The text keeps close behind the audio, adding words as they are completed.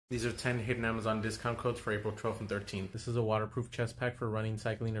These are 10 hidden Amazon discount codes for April 12th and 13th. This is a waterproof chest pack for running,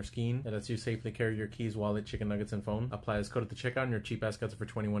 cycling, or skiing that lets you safely carry your keys, wallet, chicken nuggets, and phone. Apply this code at the checkout and your cheap ass gets it for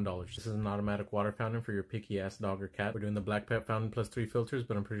 $21. This is an automatic water fountain for your picky ass dog or cat. We're doing the black pet fountain plus 3 filters,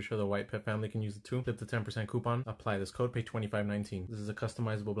 but I'm pretty sure the white pet family can use it too. Flip the 10% coupon. Apply this code, pay $25.19. This is a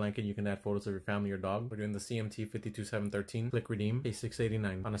customizable blanket. You can add photos of your family or dog. We're doing the CMT 52713. Click redeem, pay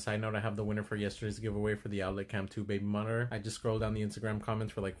 $6.89. On a side note, I have the winner for yesterday's giveaway for the Outlet Cam 2 baby monitor. I just scrolled down the Instagram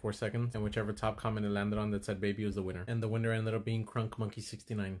comments for like 4 seconds, and whichever top comment it landed on that said baby was the winner. And the winner ended up being Crunk Monkey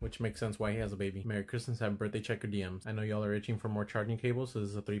 69, which makes sense why he has a baby. Merry Christmas, happy birthday, check your DMs. I know y'all are itching for more charging cables, so this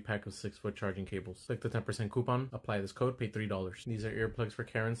is a 3-pack of 6-foot charging cables. Click the 10% coupon, apply this code, pay $3. These are earplugs for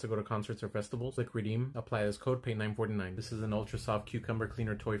Karens to go to concerts or festivals. Click redeem, apply this code, pay $9.49. This is an ultra soft cucumber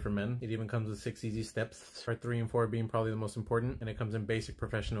cleaner toy for men. It even comes with 6 easy steps, part 3 and 4 being probably the most important, and it comes in basic,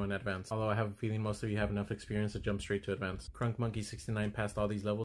 professional, and advanced. Although I have a feeling most of you have enough experience to jump straight to advanced. Crunk Monkey 69 passed all these levels